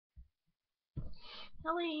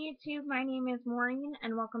Hello YouTube, my name is Maureen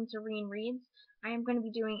and welcome to Reen Reads. I am going to be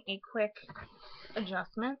doing a quick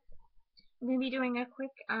adjustment. I'm going to be doing a quick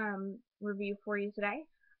review for you today.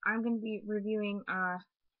 I'm going to be reviewing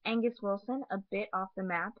Angus Wilson, A Bit Off the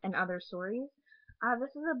Map, and Other Stories. This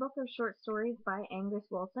is a book of short stories by Angus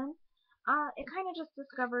Wilson. It kind of just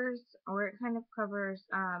discovers, or it kind of covers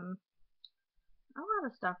a lot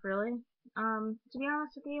of stuff really. To be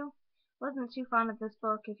honest with you, wasn't too fond of this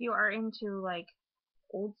book. If you are into like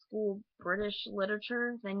old school British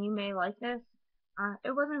literature, then you may like this.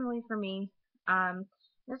 It wasn't really for me.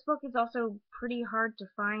 This book is also pretty hard to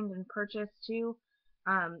find and purchase too.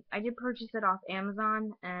 I did purchase it off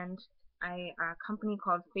Amazon, and a company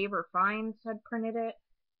called Faber Finds had printed it.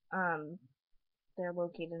 Um, they're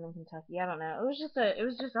located in Kentucky. I don't know. It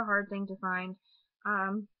was just a hard thing to find.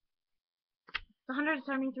 It's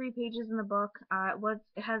 173 pages in the book.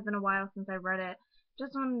 It has been a while since I read it.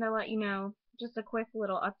 Just wanted to let you know, just a quick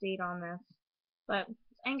little update on this. But it's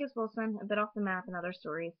Angus Wilson, A Bit Off the Map, and Other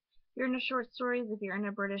Stories. If you're into short stories, if you're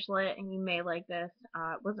into British lit, and you may like this,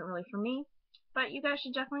 it wasn't really for me. But you guys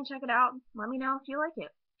should definitely check it out. Let me know if you like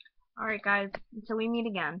it. Alright guys, until we meet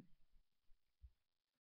again.